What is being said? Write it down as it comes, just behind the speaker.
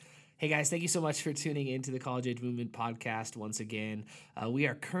Hey guys, thank you so much for tuning into the College Age Movement podcast once again. We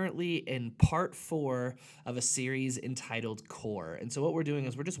are currently in part 4 of a series entitled Core. And so, what we're doing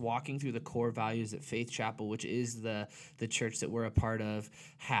is we're just walking through the core values that Faith Chapel, which is the church that we're a part of,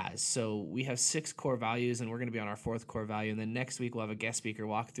 has. So, we have 6 core values, and we're going to be on our 4th core value. And then next week, we'll have a guest speaker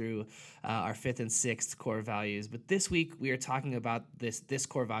walk through our 5th and 6th core values. But this week, we are talking about this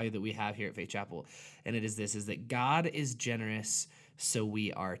core value that we have here at Faith Chapel. And it is this, is that God is generous, so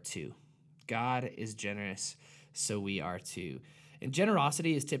we are too. God is generous, so we are too. And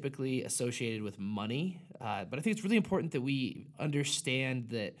generosity is typically associated with money, but I think it's really important that we understand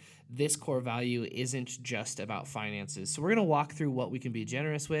that this core value isn't just about finances. So we're going to walk through what we can be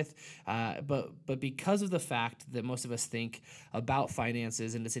generous with, but because of the fact that most of us think about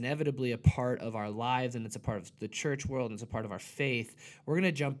finances and it's inevitably a part of our lives and it's a part of the church world and it's a part of our faith, we're going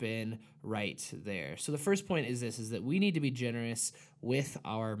to jump in right there. So the first point is this, is that we need to be generous with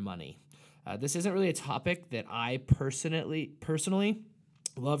our money. This isn't really a topic that I personally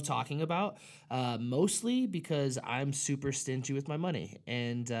love talking about, mostly because I'm super stingy with my money,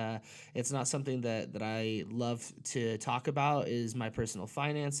 and it's not something that I love to talk about is my personal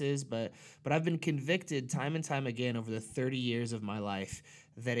finances, but I've been convicted time and time again over the 30 years of my life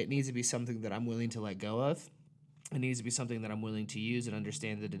that it needs to be something that I'm willing to let go of. It needs to be something that I'm willing to use and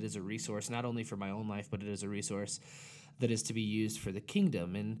understand that it is a resource, not only for my own life, but it is a resource that is to be used for the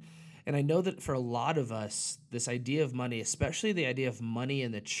kingdom. And I know that for a lot of us, this idea of money, especially the idea of money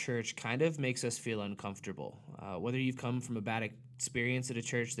in the church, kind of makes us feel uncomfortable. Whether you've come from a bad experience at a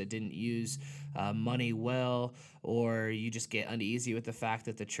church that didn't use money well, or you just get uneasy with the fact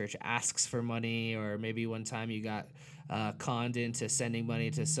that the church asks for money, or maybe one time you got conned into sending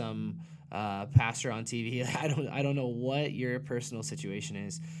money to some pastor on TV. I don't know what your personal situation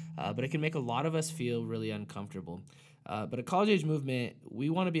is, but it can make a lot of us feel really uncomfortable. But at College Age Movement, we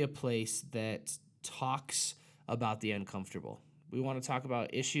want to be a place that talks about the uncomfortable. We want to talk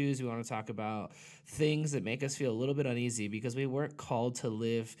about issues. We want to talk about things that make us feel a little bit uneasy because we weren't called to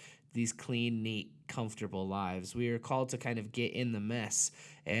live these clean, neat, comfortable lives. We are called to kind of get in the mess,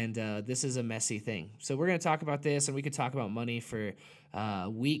 and this is a messy thing. So we're going to talk about this, and we could talk about money for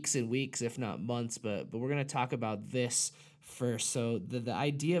weeks and weeks, if not months, but we're going to talk about this first. So the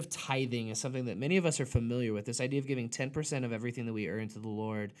idea of tithing is something that many of us are familiar with, this idea of giving 10% of everything that we earn to the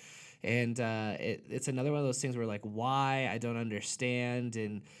Lord. And it's another one of those things where like, why? I don't understand.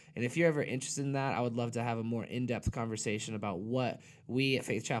 And if you're ever interested in that, I would love to have a more in-depth conversation about what we at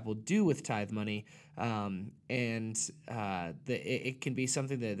Faith Chapel do with tithe money. It can be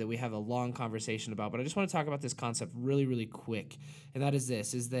something that we have a long conversation about. But I just want to talk about this concept really, really quick. And that is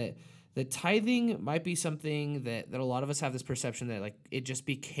this, is that the tithing might be something that a lot of us have this perception that like it just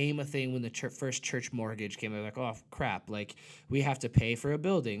became a thing when the first church mortgage came. They're like, oh crap, like we have to pay for a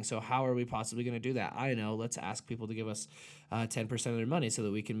building. So how are we possibly going to do that? I know, let's ask people to give us 10% of their money so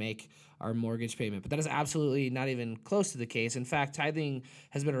that we can make our mortgage payment. But that is absolutely not even close to the case. In fact, tithing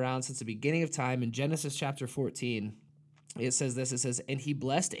has been around since the beginning of time. In Genesis chapter 14, it says this, it says, and he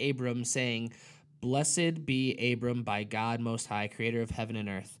blessed Abram saying, blessed be Abram by God Most High, creator of heaven and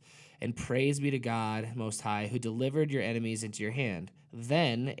earth. And praise be to God Most High, who delivered your enemies into your hand.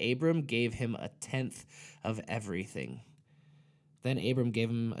 Then Abram gave him a tenth of everything.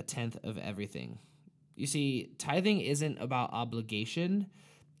 You see, tithing isn't about obligation.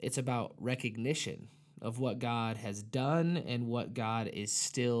 It's about recognition of what God has done and what God is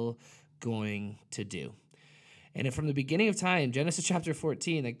still going to do. And from the beginning of time, Genesis chapter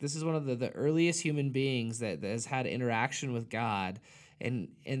 14, like this is one of the earliest human beings that has had interaction with God. And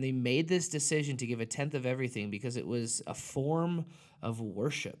they made this decision to give a tenth of everything because it was a form of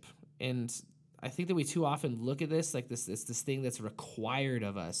worship. And I think that we too often look at this like this thing that's required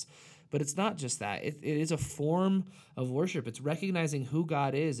of us. But it's not just that. It is a form of worship. It's recognizing who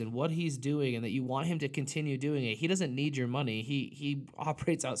God is and what he's doing and that you want him to continue doing it. He doesn't need your money. He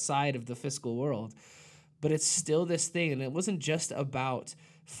operates outside of the fiscal world. But it's still this thing. And it wasn't just about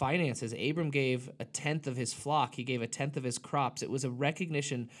finances. Abram gave a tenth of his flock. He gave a tenth of his crops. It was a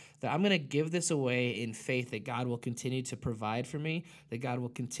recognition that I'm going to give this away in faith that God will continue to provide for me, that God will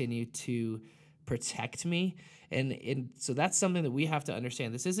continue to protect me. And so that's something that we have to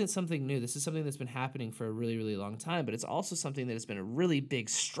understand. This isn't something new. This is something that's been happening for a really, really long time, but it's also something that has been a really big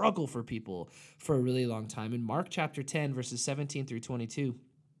struggle for people for a really long time. In Mark chapter 10, verses 17 through 22,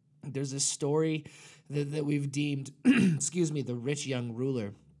 there's this story that we've deemed, the rich young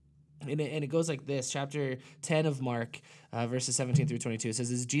ruler. And it goes like this, chapter 10 of Mark, verses 17 through 22. It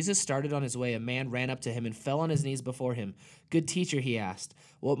says, as Jesus started on his way, a man ran up to him and fell on his knees before him. Good teacher, he asked,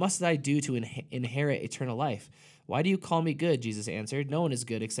 what must I do to inherit eternal life? "Why do you call me good?" Jesus answered. "No one is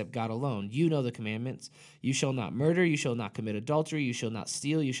good except God alone. You know the commandments. You shall not murder, you shall not commit adultery, you shall not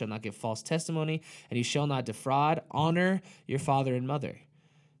steal, you shall not give false testimony, and you shall not defraud. Honor your father and mother."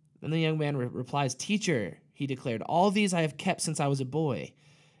 Then the young man replies, "Teacher," he declared, "all these I have kept since I was a boy."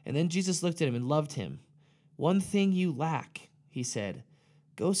 And then Jesus looked at him and loved him. "One thing you lack," he said.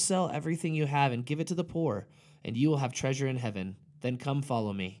 "Go sell everything you have and give it to the poor, and you will have treasure in heaven. Then come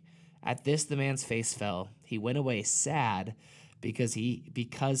follow me." At this the man's face fell. He went away sad because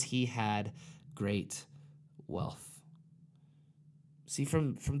he had great wealth. See,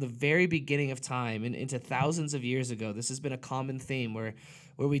 from the very beginning of time and into thousands of years ago, this has been a common theme where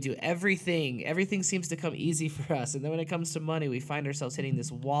we do everything. Everything seems to come easy for us. And then when it comes to money, we find ourselves hitting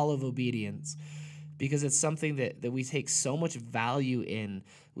this wall of obedience because it's something that we take so much value in.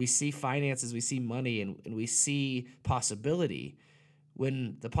 We see finances, we see money, and we see possibility,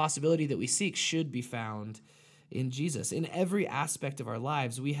 when the possibility that we seek should be found in Jesus. In every aspect of our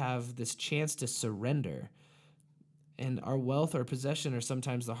lives, we have this chance to surrender. And our wealth or possession are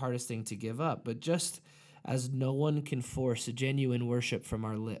sometimes the hardest thing to give up. But just as no one can force genuine worship from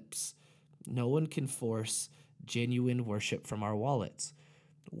our lips, no one can force genuine worship from our wallets.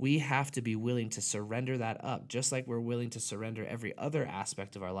 We have to be willing to surrender that up, just like we're willing to surrender every other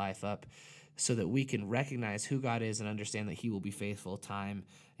aspect of our life up, so that we can recognize who God is and understand that he will be faithful time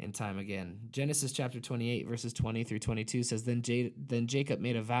and time again. Genesis chapter 28, verses 20 through 22 says, Then Jacob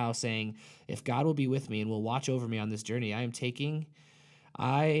made a vow, saying, "If God will be with me and will watch over me on this journey I am taking,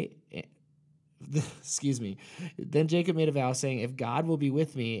 excuse me. Then Jacob made a vow, saying, "If God will be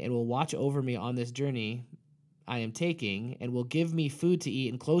with me and will watch over me on this journey I am taking, and will give me food to eat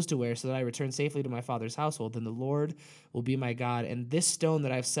and clothes to wear so that I return safely to my father's household, then the Lord will be my God, and this stone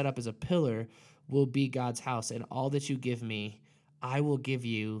that I have set up as a pillar will be God's house, and all that you give me, I will give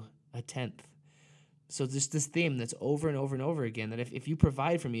you a tenth." So just this theme that's over and over and over again, that if you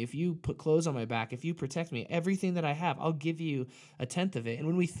provide for me, if you put clothes on my back, if you protect me, everything that I have, I'll give you a tenth of it. And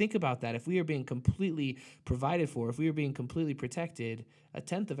when we think about that, if we are being completely provided for, if we are being completely protected, a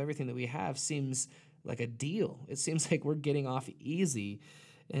tenth of everything that we have seems like a deal. It seems like we're getting off easy.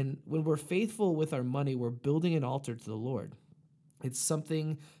 And when we're faithful with our money, we're building an altar to the Lord. It's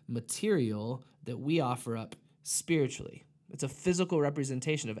something material that we offer up spiritually. It's a physical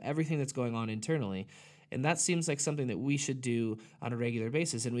representation of everything that's going on internally. And that seems like something that we should do on a regular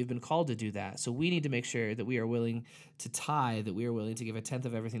basis, and we've been called to do that. So we need to make sure that we are willing to tithe, that we are willing to give a tenth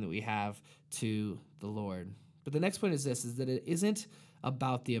of everything that we have to the Lord. But the next point is this, is that it isn't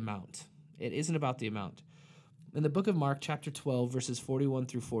about the amount. It isn't about the amount. In the book of Mark, chapter 12, verses 41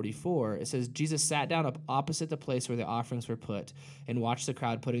 through 44, it says, Jesus sat down up opposite the place where the offerings were put and watched the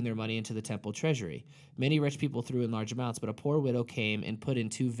crowd putting their money into the temple treasury. Many rich people threw in large amounts, but a poor widow came and put in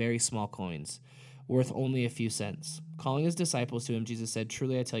 2 very small coins, worth only a few cents. Calling his disciples to him, Jesus said,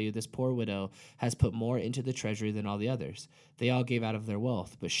 "Truly I tell you, this poor widow has put more into the treasury than all the others. They all gave out of their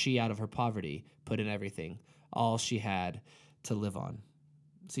wealth, but she out of her poverty put in everything, all she had to live on."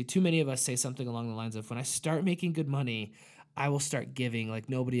 See, too many of us say something along the lines of, when I start making good money, I will start giving like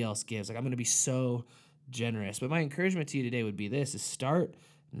nobody else gives. Like, I'm going to be so generous. But my encouragement to you today would be this, is start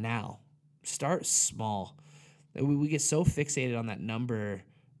now. Start small. We get so fixated on that number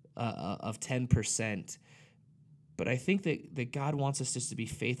of 10%. But I think that God wants us just to be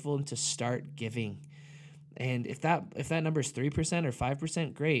faithful and to start giving. And if that number is 3% or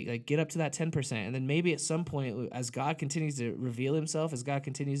 5%, great. Like, get up to that 10%. And then maybe at some point, as God continues to reveal himself, as God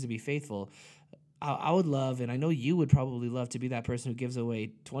continues to be faithful, I would love, and I know you would probably love, to be that person who gives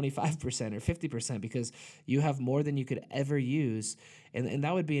away 25% or 50% because you have more than you could ever use. And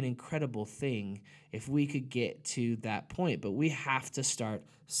that would be an incredible thing if we could get to that point. But we have to start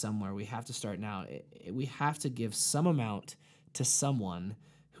somewhere. We have to start now. We have to give some amount to someone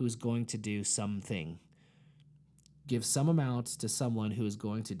who's going to do something. Give some amount to someone who is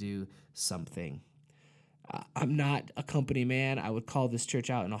going to do something. I'm not a company man. I would call this church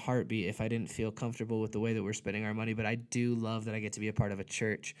out in a heartbeat if I didn't feel comfortable with the way that we're spending our money, but I do love that I get to be a part of a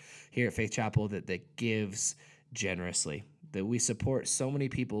church here at Faith Chapel that gives generously, that we support so many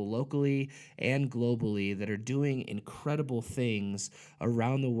people locally and globally that are doing incredible things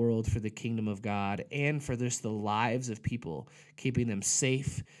around the world for the kingdom of God and for just the lives of people, keeping them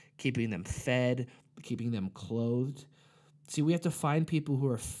safe, keeping them fed, keeping them clothed. See, we have to find people who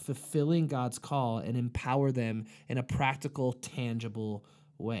are fulfilling God's call and empower them in a practical, tangible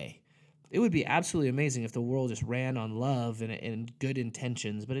way. It would be absolutely amazing if the world just ran on love and good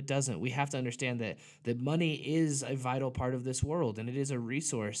intentions, but it doesn't. We have to understand that money is a vital part of this world, and it is a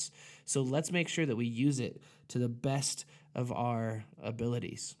resource. So let's make sure that we use it to the best of our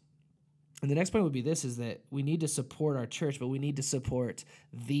abilities. And the next point would be this, is that we need to support our church, but we need to support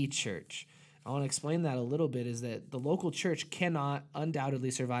the church. I want to explain that a little bit, is that the local church cannot undoubtedly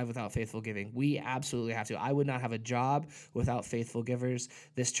survive without faithful giving. We absolutely have to. I would not have a job without faithful givers.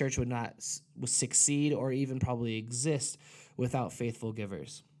 This church would not succeed or even probably exist without faithful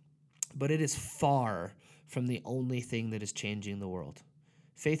givers. But it is far from the only thing that is changing the world.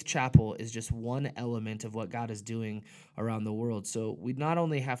 Faith Chapel is just one element of what God is doing around the world. So we not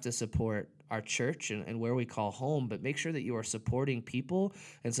only have to support our church and where we call home, but make sure that you are supporting people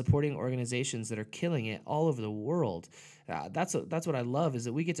and supporting organizations that are killing it all over the world. That's what I love, is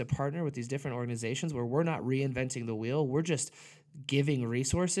that we get to partner with these different organizations where we're not reinventing the wheel. We're just giving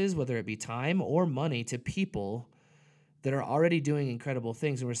resources, whether it be time or money, to people that are already doing incredible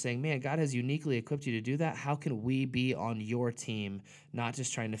things. And we're saying, man, God has uniquely equipped you to do that. How can we be on your team, not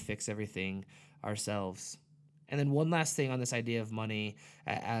just trying to fix everything ourselves? And then one last thing on this idea of money,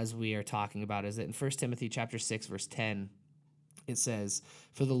 as we are talking about, is that in 1 Timothy chapter 6, verse 10, it says,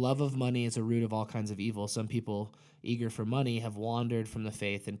 "For the love of money is a root of all kinds of evil. Some people, eager for money, have wandered from the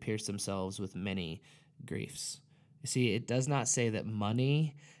faith and pierced themselves with many griefs." You see, it does not say that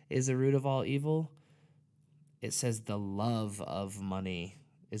money is the root of all evil. It says the love of money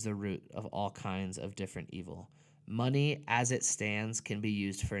is the root of all kinds of different evil. Money, as it stands, can be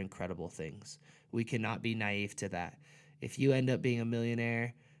used for incredible things. We cannot be naive to that. If you end up being a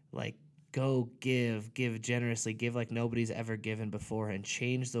millionaire, like, go give generously, give like nobody's ever given before, and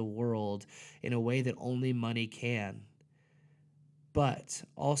change the world in a way that only money can. But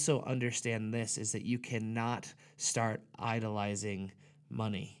also understand this, is that you cannot start idolizing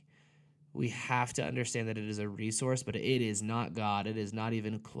money. We have to understand that it is a resource, but it is not God. It is not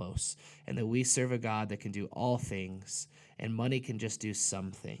even close. And that we serve a God that can do all things, and money can just do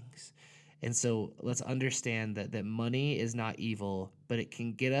some things. And so let's understand that money is not evil, but it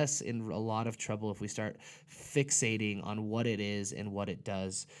can get us in a lot of trouble if we start fixating on what it is and what it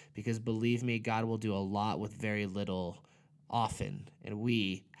does. Because believe me, God will do a lot with very little often, and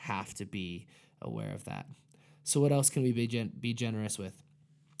we have to be aware of that. So what else can we be generous with?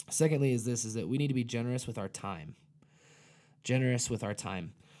 Secondly, is that we need to be generous with our time. Generous with our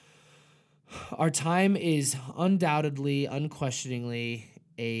time. Our time is undoubtedly, unquestioningly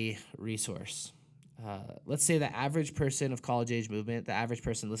a resource. Let's say the average person of College Age Movement, the average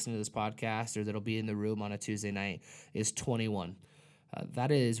person listening to this podcast or that'll be in the room on a Tuesday night, is 21.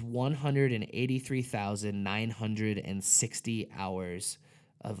 That is 183,960 hours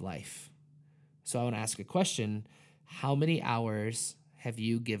of life. So I want to ask a question. How many hours have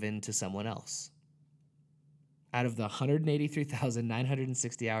you given to someone else? Out of the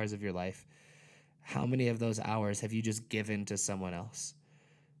 183,960 hours of your life, how many of those hours have you just given to someone else?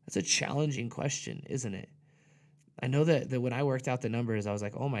 That's a challenging question, isn't it? I know that when I worked out the numbers, I was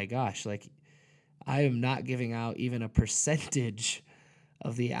like, oh my gosh, like, I am not giving out even a percentage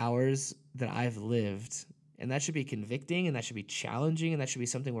of the hours that I've lived. And that should be convicting, and that should be challenging, and that should be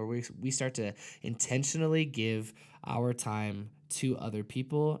something where we start to intentionally give our time to other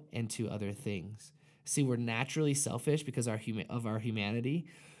people and to other things. See, we're naturally selfish because of our humanity,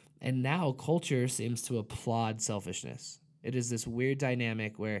 and now culture seems to applaud selfishness. It is this weird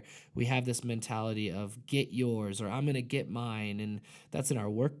dynamic where we have this mentality of get yours or I'm going to get mine, and that's in our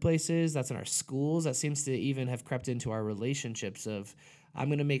workplaces, that's in our schools, that seems to even have crept into our relationships of I'm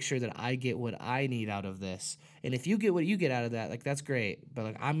going to make sure that I get what I need out of this. And if you get what you get out of that, like, that's great, but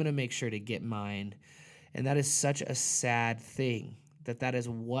like, I'm going to make sure to get mine. And that is such a sad thing, that is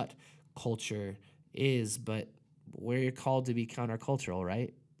what culture is, but we're called to be countercultural,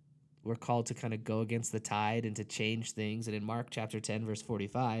 right? We're called to kind of go against the tide and to change things. And in Mark chapter 10, verse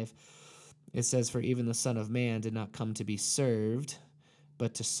 45, it says, "For even the Son of Man did not come to be served,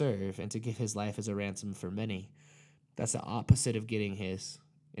 but to serve and to give his life as a ransom for many." That's the opposite of getting his.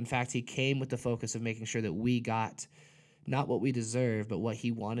 In fact, he came with the focus of making sure that we got not what we deserve, but what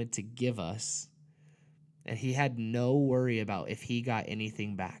he wanted to give us. And he had no worry about if he got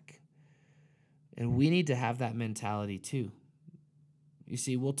anything back. And we need to have that mentality too. You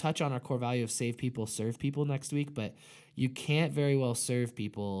see, we'll touch on our core value of save people, serve people next week, but you can't very well serve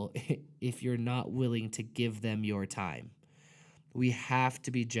people if you're not willing to give them your time. We have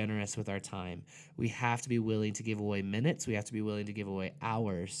to be generous with our time. We have to be willing to give away minutes. We have to be willing to give away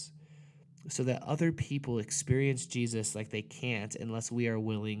hours so that other people experience Jesus like they can't unless we are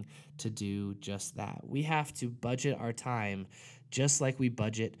willing to do just that. We have to budget our time just like we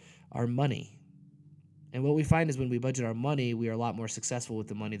budget our money. And what we find is when we budget our money, we are a lot more successful with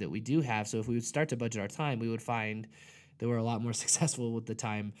the money that we do have. So if we would start to budget our time, we would find that we're a lot more successful with the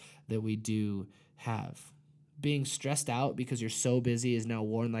time that we do have. being stressed out because you're so busy is now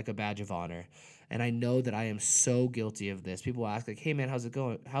worn like a badge of honor. And I know that I am so guilty of this. People ask like, "Hey man, how's it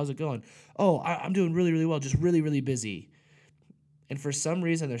going? How's it going?" "Oh, I'm doing really, really well, just really, really busy." And for some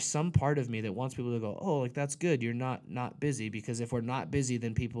reason, there's some part of me that wants people to go, "Oh, like that's good. You're not busy." Because if we're not busy,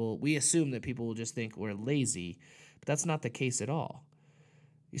 then we assume that people will just think we're lazy. But that's not the case at all.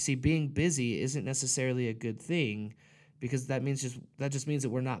 You see, being busy isn't necessarily a good thing, because that just means that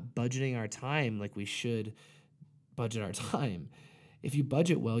we're not budgeting our time like we should budget our time. If you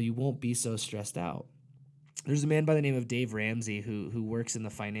budget well, you won't be so stressed out. There's a man by the name of Dave Ramsey who works in the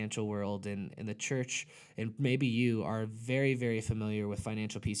financial world and in the church, and maybe you are very, very familiar with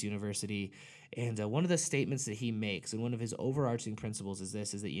Financial Peace University. And one of the statements that he makes, and one of his overarching principles is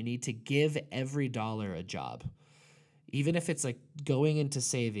this, is that you need to give every dollar a job. Even if it's like going into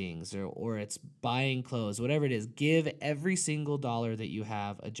savings or it's buying clothes, whatever it is, give every single dollar that you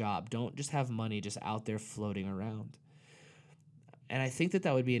have a job. Don't just have money just out there floating around. And I think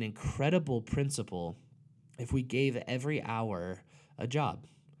that would be an incredible principle if we gave every hour a job.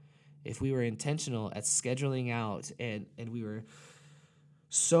 If we were intentional at scheduling out and we were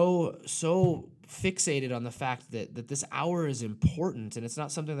so fixated on the fact that this hour is important and it's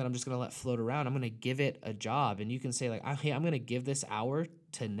not something that I'm just going to let float around. I'm going to give it a job. And you can say like, "Hey, I'm going to give this hour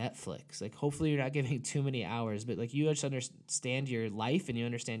to Netflix." Like, hopefully you're not giving too many hours, but like you just understand your life and you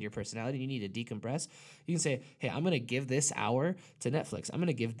understand your personality and you need to decompress. You can say, "Hey, I'm going to give this hour to Netflix. I'm going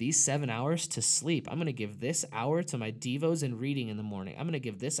to give these 7 hours to sleep. I'm going to give this hour to my devos and reading in the morning. I'm going to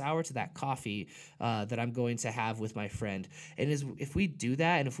give this hour to that coffee that I'm going to have with my friend." And if we do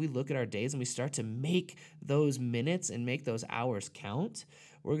that, and if we look at our days and we start to make those minutes and make those hours count,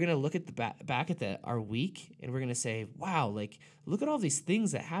 we're going to look at the back at our week and we're going to say, "Wow, like look at all these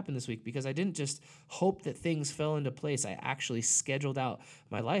things that happened this week, because I didn't just hope that things fell into place. I actually scheduled out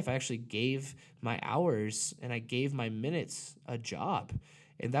my life. I actually gave my hours and I gave my minutes a job."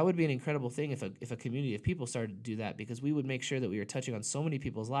 And that would be an incredible thing if a community of people started to do that, because we would make sure that we are touching on so many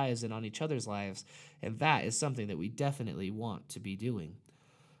people's lives and on each other's lives. And that is something that we definitely want to be doing.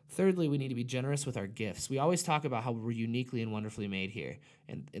 Thirdly, we need to be generous with our gifts. We always talk about how we're uniquely and wonderfully made here.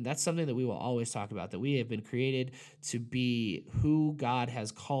 And that's something that we will always talk about, that we have been created to be who God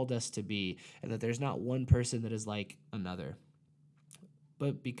has called us to be, and that there's not one person that is like another.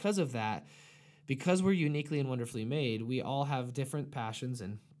 But because of that, because we're uniquely and wonderfully made, we all have different passions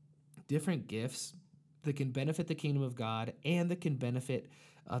and different gifts that can benefit the kingdom of God and that can benefit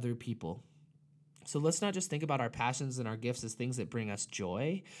other people. So let's not just think about our passions and our gifts as things that bring us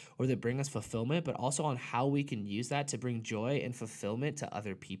joy or that bring us fulfillment, but also on how we can use that to bring joy and fulfillment to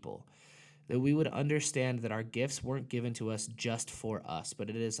other people. That we would understand that our gifts weren't given to us just for us, but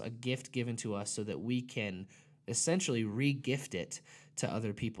it is a gift given to us so that we can essentially re-gift it to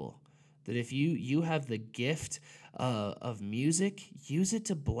other people. That if you have the gift of music, use it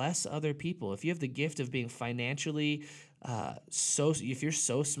to bless other people. If you have the gift of being financially if you're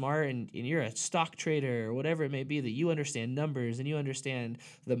so smart and you're a stock trader or whatever it may be, that you understand numbers and you understand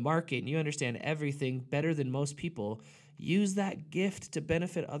the market and you understand everything better than most people, use that gift to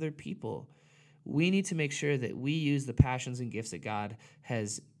benefit other people. We need to make sure that we use the passions and gifts that God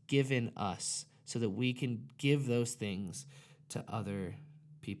has given us so that we can give those things to other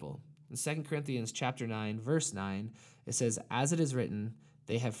people. In 2 Corinthians chapter 9, verse 9, it says, "As it is written,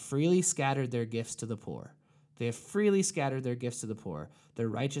 they have freely scattered their gifts to the poor. They have freely scattered their gifts to the poor. Their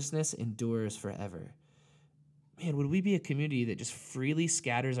righteousness endures forever." Man, would we be a community that just freely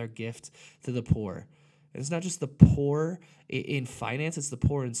scatters our gift to the poor? And it's not just the poor in finance, it's the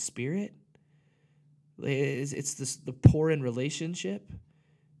poor in spirit. It's the poor in relationship.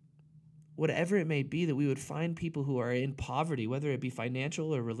 Whatever it may be, that we would find people who are in poverty, whether it be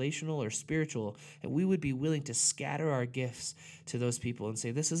financial or relational or spiritual, and we would be willing to scatter our gifts to those people and say,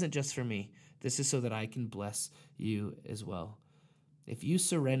 "This isn't just for me. This is so that I can bless you as well." If you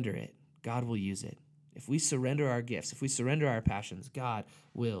surrender it, God will use it. If we surrender our gifts, if we surrender our passions, God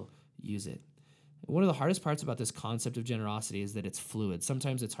will use it. One of the hardest parts about this concept of generosity is that it's fluid.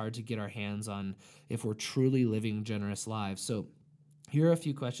 Sometimes it's hard to get our hands on if we're truly living generous lives. So here are a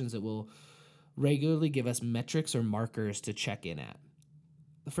few questions that will regularly give us metrics or markers to check in at.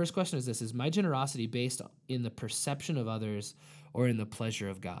 The first question is this: is my generosity based in the perception of others or in the pleasure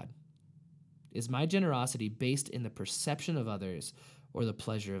of God? Is my generosity based in the perception of others or the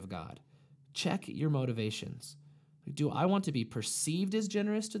pleasure of God? Check your motivations. Do I want to be perceived as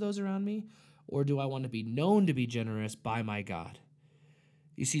generous to those around me, or do I want to be known to be generous by my God?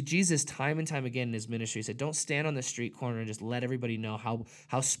 You see, Jesus, time and time again in his ministry, said, don't stand on the street corner and just let everybody know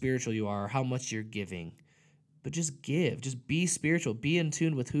how spiritual you are or how much you're giving. But just give. Just be spiritual. Be in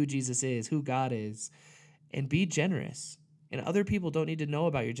tune with who Jesus is, who God is. and be generous. And other people don't need to know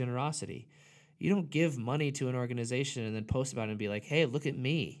about your generosity. You don't give money to an organization and then post about it and be like, hey, look at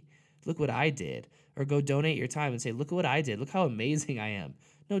me. Look what I did. Or go donate your time and say, look at what I did. Look how amazing I am.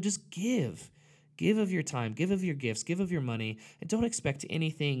 No, just give. Give of your time. Give of your gifts. Give of your money. And don't expect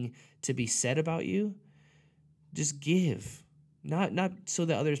anything to be said about you. Just give. Not so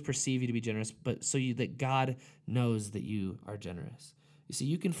that others perceive you to be generous, but that God knows that you are generous. You see,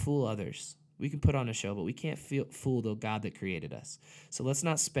 you can fool others. We can put on a show, but we can't fool the God that created us. So let's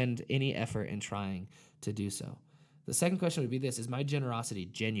not spend any effort in trying to do so. The second question would be this: is my generosity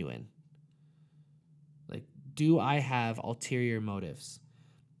genuine? Like, do I have ulterior motives?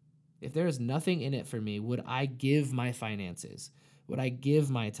 If there is nothing in it for me, would I give my finances? Would I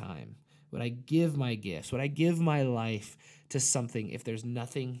give my time? Would I give my gifts? Would I give my life to something if there's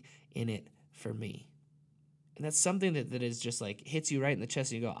nothing in it for me? And that's something that is just like hits you right in the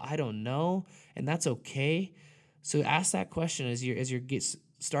chest and you go, I don't know, and that's okay. So ask that question as you're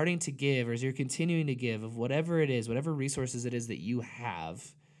starting to give, or as you're continuing to give, of whatever it is, whatever resources it is that you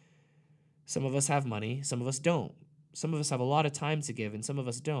have. Some of us have money, some of us don't. Some of us have a lot of time to give, and some of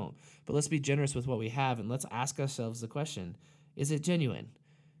us don't. But let's be generous with what we have, and let's ask ourselves the question, is it genuine?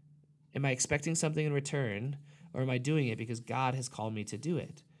 Am I expecting something in return, or am I doing it because God has called me to do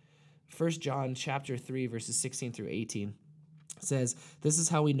it? 1 John chapter 3, verses 16 through 18 says, this is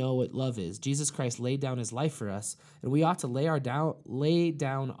how we know what love is. Jesus Christ laid down his life for us, and we ought to lay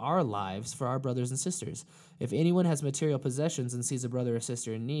down our lives for our brothers and sisters. If anyone has material possessions and sees a brother or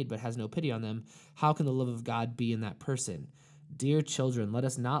sister in need but has no pity on them, how can the love of God be in that person? Dear children, let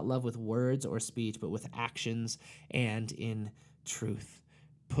us not love with words or speech, but with actions and in truth.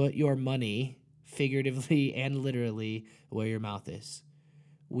 Put your money, figuratively and literally, where your mouth is.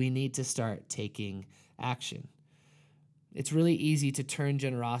 We need to start taking action. It's really easy to turn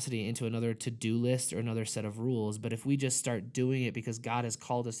generosity into another to-do list or another set of rules, but if we just start doing it because God has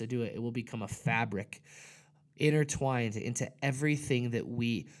called us to do it, it will become a fabric intertwined into everything that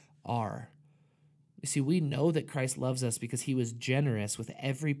we are. You see, we know that Christ loves us because he was generous with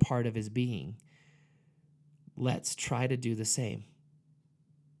every part of his being. Let's try to do the same.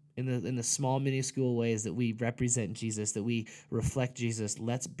 In the small, minuscule ways that we represent Jesus, that we reflect Jesus,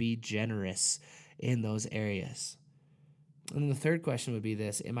 let's be generous in those areas. And then the third question would be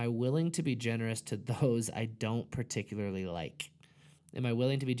this: am I willing to be generous to those I don't particularly like? Am I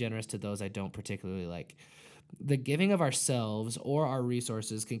willing to be generous to those I don't particularly like? The giving of ourselves or our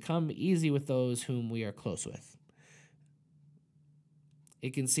resources can come easy with those whom we are close with.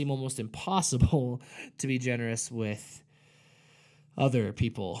 It can seem almost impossible to be generous with other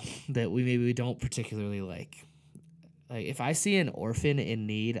people that we don't particularly like. Like, if I see an orphan in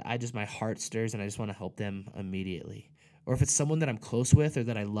need, my heart stirs and I just want to help them immediately. Or if it's someone that I'm close with or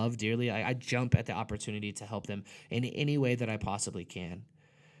that I love dearly, I jump at the opportunity to help them in any way that I possibly can.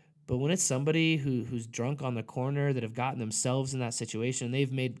 But when it's somebody who's drunk on the corner, that have gotten themselves in that situation,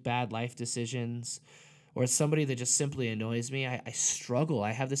 they've made bad life decisions, or it's somebody that just simply annoys me, I struggle.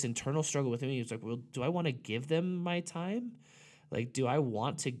 I have this internal struggle within me. It's like, well, do I want to give them my time? Like, do I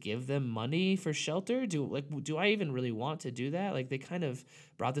want to give them money for shelter? Do I even really want to do that? Like, they kind of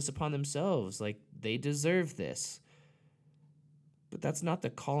brought this upon themselves. Like, they deserve this. But that's not the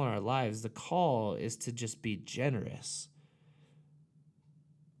call in our lives. The call is to just be generous.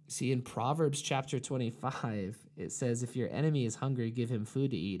 See, in Proverbs chapter 25, it says, if your enemy is hungry, give him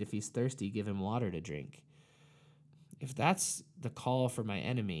food to eat. If he's thirsty, give him water to drink. If that's the call for my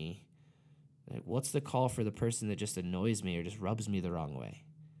enemy, like, what's the call for the person that just annoys me or just rubs me the wrong way?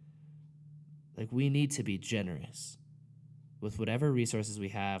 Like, we need to be generous with whatever resources we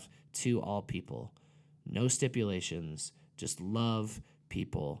have to all people. No stipulations, just love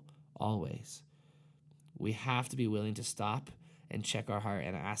people always. We have to be willing to stop and check our heart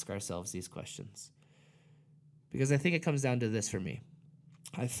and ask ourselves these questions. Because I think it comes down to this for me.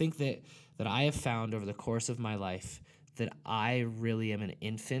 I think that I have found over the course of my life that I really am an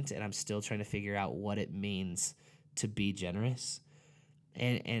infant and I'm still trying to figure out what it means to be generous,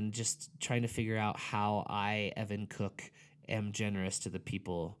 and just trying to figure out how I, Evan Cook, am generous to the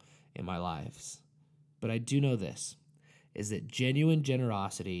people in my lives. But I do know this, is that genuine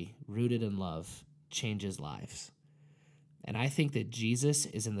generosity rooted in love changes lives. And I think that Jesus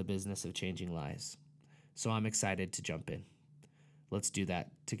is in the business of changing lives. So I'm excited to jump in. Let's do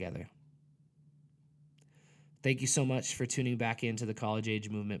that together. Thank you so much for tuning back into the College Age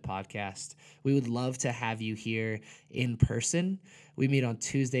Movement podcast. We would love to have you here in person. We meet on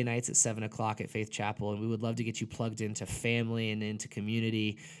Tuesday nights at 7 o'clock at Faith Chapel, and we would love to get you plugged into family and into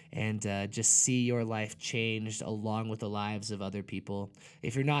community and just see your life changed along with the lives of other people.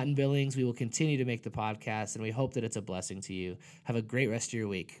 If you're not in Billings, we will continue to make the podcast, and we hope that it's a blessing to you. Have a great rest of your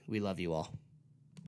week. We love you all.